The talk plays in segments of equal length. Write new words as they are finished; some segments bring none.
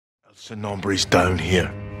Su nombre's down here.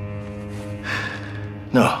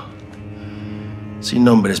 No. Sin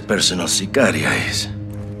nombre es personal sicaria es.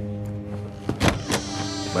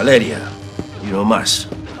 Valeria. Y no más.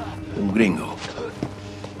 Un gringo.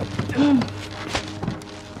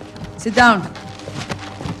 Sit down.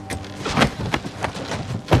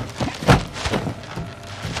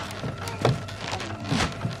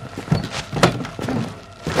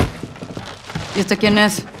 ¿Y este quién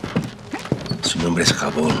es? Su nombre es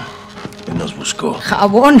Jabón. Él nos buscó.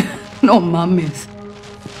 ¿Jabón? No mames.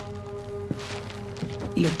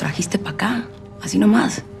 ¿Y lo trajiste para acá? Así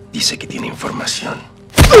nomás. Dice que tiene información.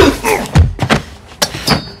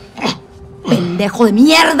 ¡Pendejo de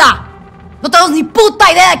mierda! ¡No tenemos ni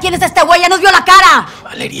puta idea de quién es este güey! ¡Ya nos vio la cara!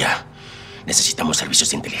 Valeria, necesitamos servicios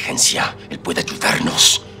de inteligencia. Él puede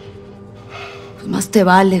ayudarnos. Pues más te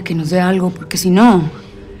vale que nos dé algo, porque si no...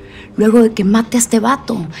 Luego de que mate a este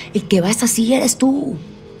vato, el que va a esa silla eres tú.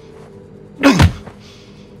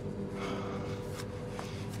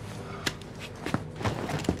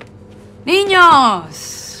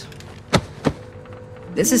 Niños!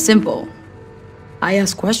 This is simple. I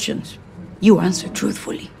ask questions. You answer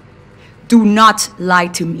truthfully. Do not lie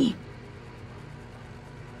to me.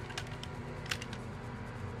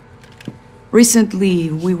 Recently,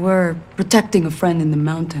 we were protecting a friend in the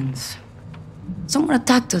mountains. Someone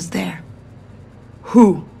attacked us there.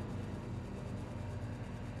 Who?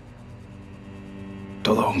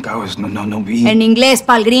 Todo un caos, no vi. En inglés,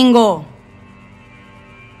 pa'l gringo.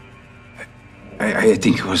 I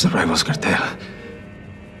think it was the rivals cartel.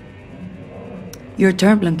 Your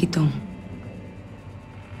turn, Blanquito.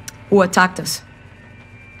 Who attacked us?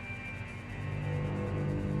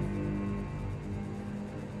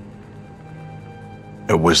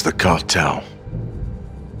 It was the cartel.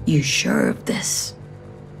 You sure of this?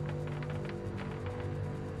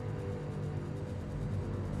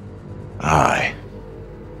 Aye.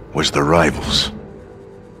 Was the rivals.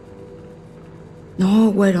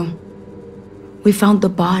 No, Güero. We found the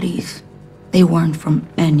bodies. They weren't from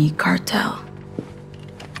any cartel.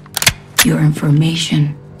 Your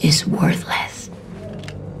information is worthless.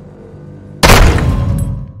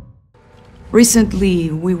 Recently,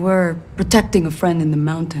 we were protecting a friend in the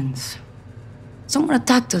mountains. Someone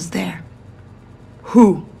attacked us there.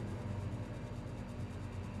 Who?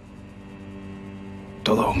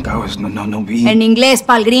 Todo un caos, no vi. En inglés,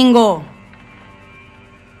 pa'l gringo.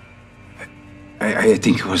 I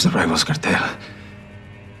think it was the rivals cartel.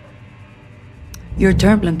 Your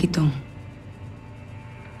turn, Blanquito.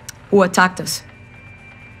 Who attacked us?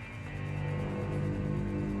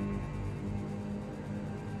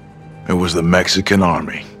 It was the Mexican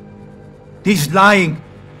army. He's lying.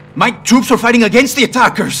 My troops were fighting against the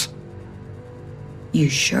attackers. You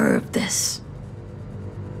sure of this?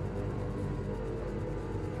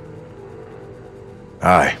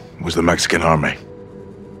 Aye. It was the Mexican army.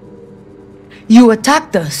 You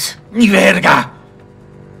attacked us. ¡Ni verga!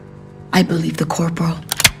 I believe the corporal.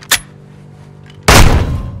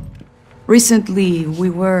 Recently, we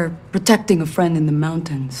were protecting a friend in the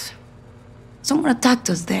mountains. Someone attacked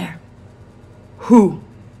us there. Who?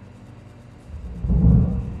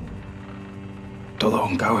 Todo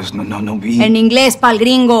un caos, no vi. En inglés, pa'l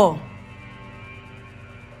gringo.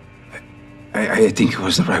 I think it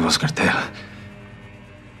was the rivals cartel.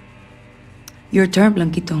 Your turn,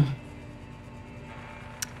 Blanquito.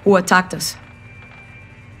 Who attacked us?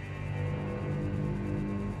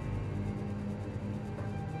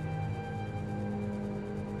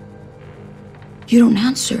 You don't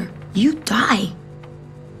answer. You die.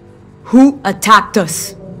 Who attacked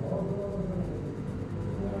us?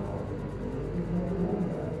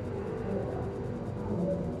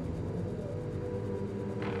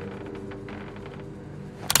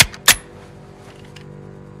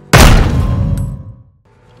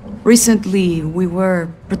 Recently, we were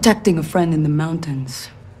protecting a friend in the mountains.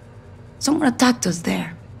 Someone attacked us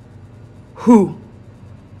there. Who?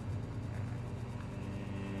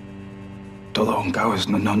 Todo un caos,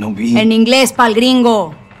 no vi. En inglés, pa'l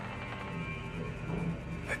gringo.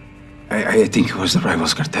 I think it was the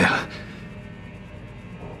rivals cartel.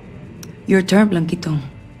 Your turn, Blanquito.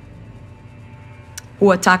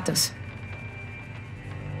 Who attacked us?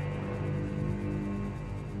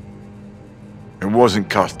 It wasn't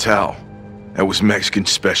cartel. It was Mexican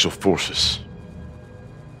special forces.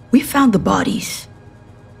 We found the bodies.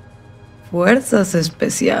 Fuerzas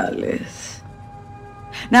especiales.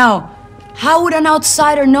 Now, how would an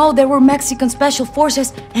outsider know there were Mexican special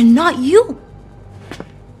forces and not you?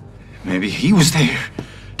 Maybe he was there.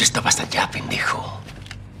 Tú estabas allá, pendejo.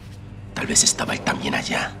 Tal vez estaba él también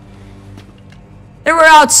allá. There were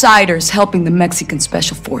outsiders helping the Mexican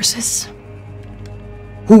Special Forces.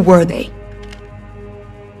 Who were they?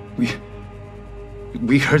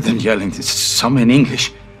 We heard them yelling, some in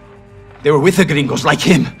English. They were with the gringos, like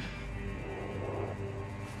him.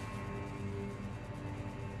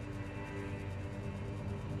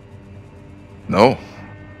 No.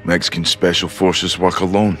 Mexican Special Forces work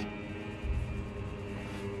alone.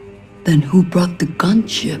 Then who brought the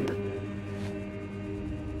gunship?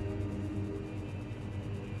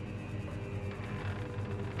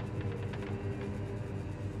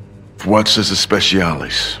 Fuerzas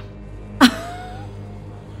Especiales.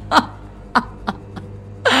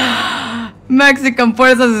 Mexican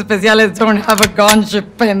Fuerzas Especiales don't have a gunship,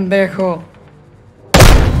 pendejo.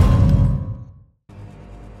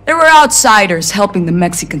 There were outsiders helping the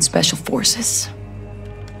Mexican Special Forces.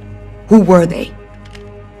 Who were they?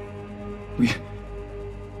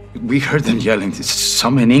 We heard them yelling,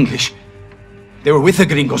 some in English. They were with the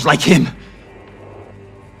gringos, like him.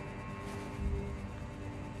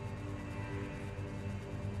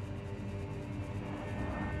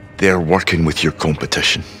 They're working with your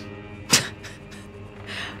competition.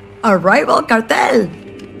 A rival cartel.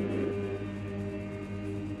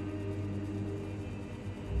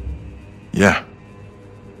 Yeah.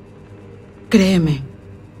 Créeme.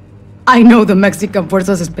 I know the Mexican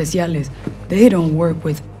Fuerzas Especiales. They don't work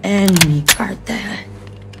with any cartel.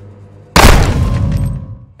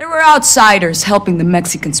 There were outsiders helping the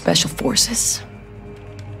Mexican Special Forces.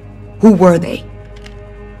 Who were they?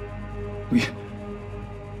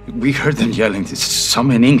 We heard them yelling,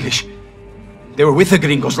 some in English. They were with the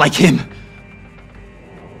gringos, like him.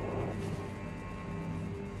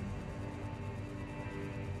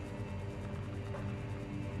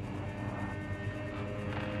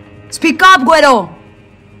 Speak up, güero!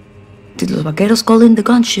 Did los vaqueros call in the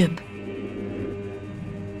gunship?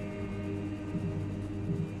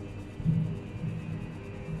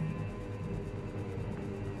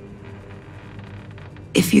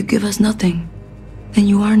 If you give us nothing, then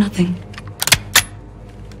you are nothing.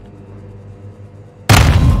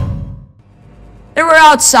 There were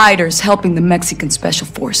outsiders helping the Mexican Special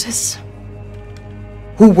Forces.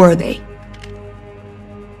 Who were they?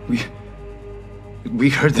 We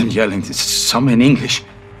heard them yelling, some in English.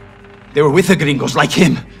 They were with the gringos, like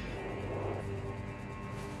him.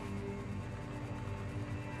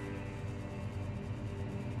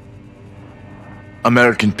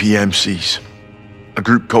 American PMCs. A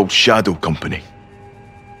group called Shadow Company.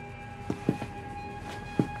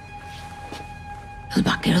 Los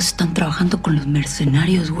vaqueros están trabajando con los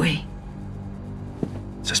mercenarios, güey.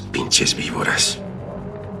 Esas pinches víboras.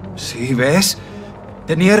 Sí, ¿ves?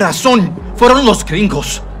 Tenía razón. Fueron los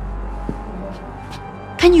gringos.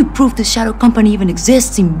 Can you prove the Shadow Company even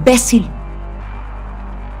exists, imbécil?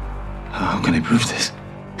 How can I prove this?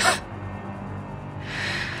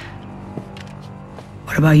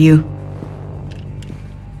 What about you?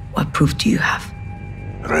 What proof do you have?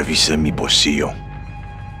 Revisé mi bolsillo.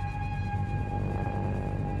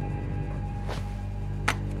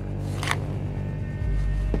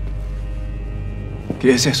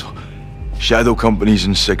 ¿Qué es eso? Shadow Company's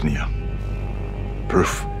insignia.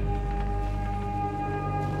 Proof.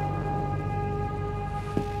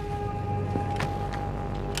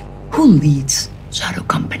 Who leads Shadow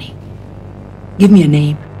Company? Give me a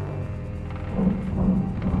name.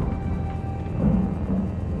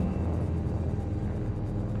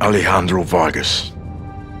 Alejandro Vargas.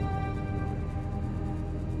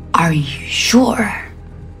 Are you sure?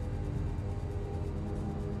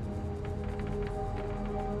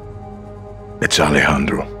 It's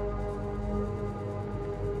Alejandro.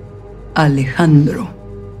 Alejandro.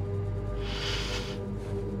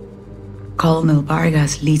 Colonel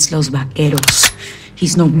Vargas leads los vaqueros.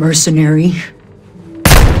 He's no mercenary.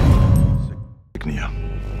 Insignia.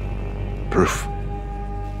 Proof.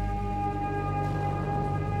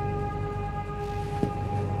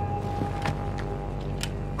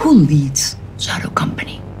 Who leads Shadow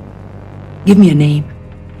Company? Give me a name.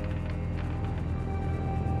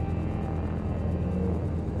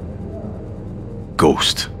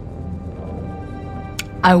 Ghost.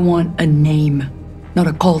 I want a name, not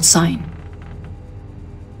a call sign.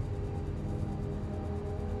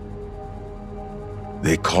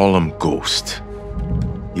 They call him Ghost.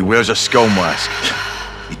 He wears a skull mask.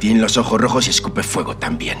 Y tiene los ojos rojos y escupe fuego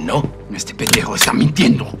también, ¿no? Este pendejo está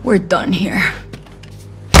mintiendo. We're done here.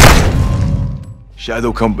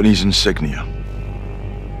 Shadow Company's insignia.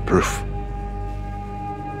 Proof.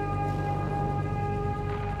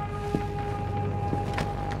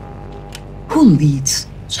 Who leads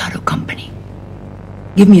Shadow Company?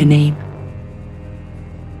 Give me a name.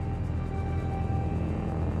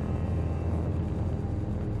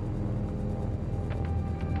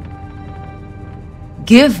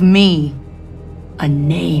 Give me a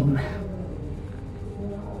name.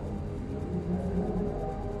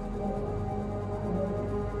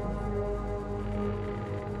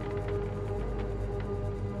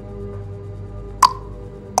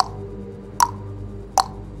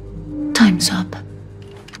 Time's up.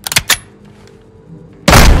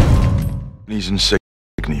 He's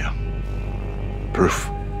insignia. Proof.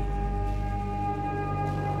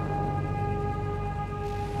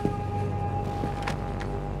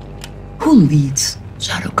 Who leads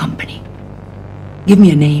Shadow Company? Give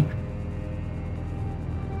me a name.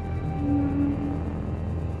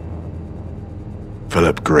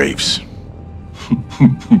 Philip Graves.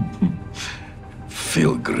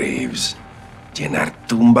 Phil Graves. Llenar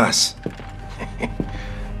tumbas.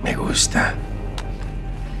 Me gusta.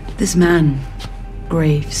 This man,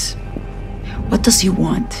 Graves, what does he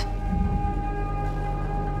want?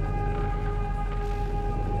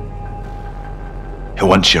 He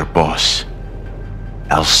wants your boss.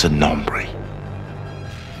 El Nombre.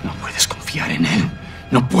 No puedes confiar en él.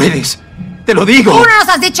 No puedes. ¡Te lo digo! ¡Tú no nos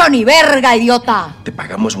has dicho ni verga, idiota! Te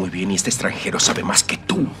pagamos muy bien y este extranjero sabe más que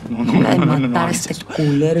tú. Hora de matar a este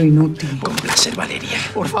culero inútil. Con placer, Valeria.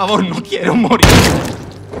 Por favor, no quiero morir.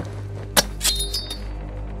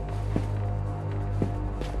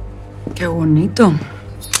 Qué bonito.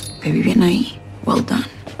 Te vi bien ahí. Well done.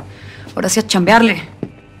 Ahora sí a chambearle.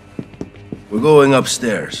 We're going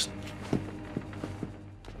upstairs.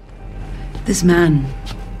 This man,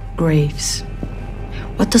 Graves,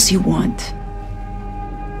 what does he want?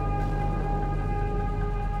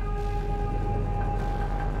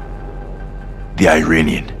 The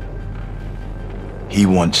Iranian. He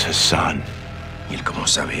wants Hassan. ¿Y él cómo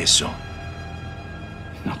sabe eso?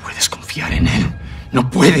 No puedes confiar en él. No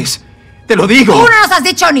puedes. ¡Te lo digo! ¡Tú no nos has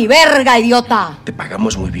dicho ni verga, idiota! Te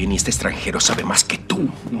pagamos muy bien y este extranjero sabe más que tú.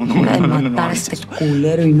 Hora de matar a este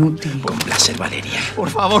culero inútil. Con placer, Valeria. Por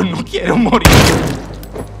favor, no quiero morir.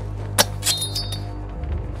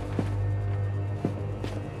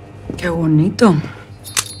 Qué bonito.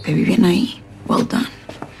 Te vi bien ahí. Well done.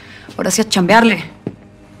 Ahora sí a chambearle.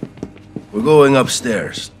 We're going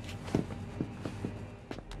upstairs.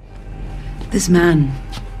 This man,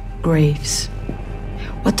 Graves,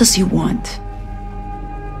 what does he want?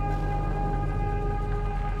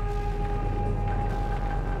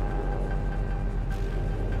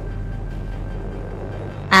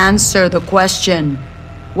 Answer the question.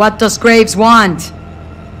 What does Graves want?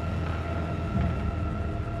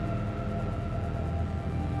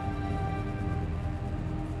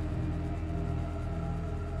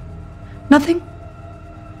 Nothing?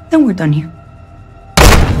 Then we're done here.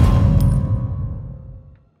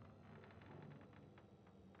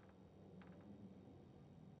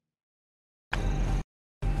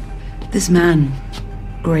 This man,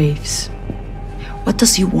 Graves, what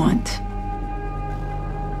does he want?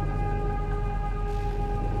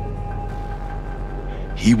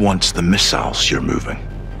 He wants the missiles you're moving.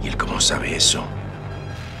 ¿Y él cómo sabe eso?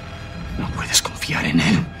 No puedes confiar en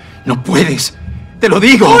él. No puedes. ¡Te lo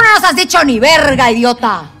digo! ¡Tú no nos has dicho ni verga,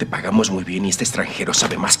 idiota! Te pagamos muy bien y este extranjero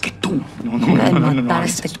sabe más que tú. Hora de matar a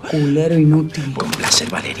este culero inútil. Con placer,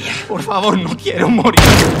 Valeria. Por favor, no quiero morir.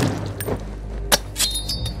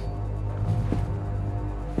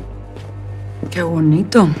 Qué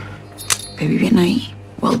bonito. Te vi bien ahí.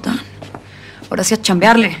 Well done. Ahora sí a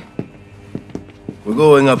chambearle. We're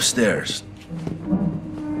going upstairs.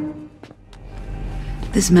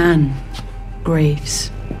 This man,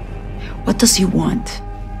 Graves, what does he want?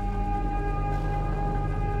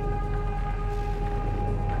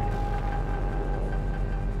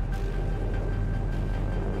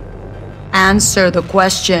 Answer the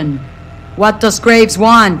question. What does Graves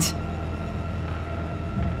want?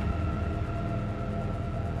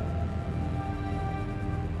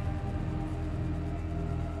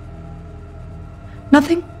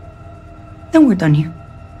 Nothing? Then we're done here.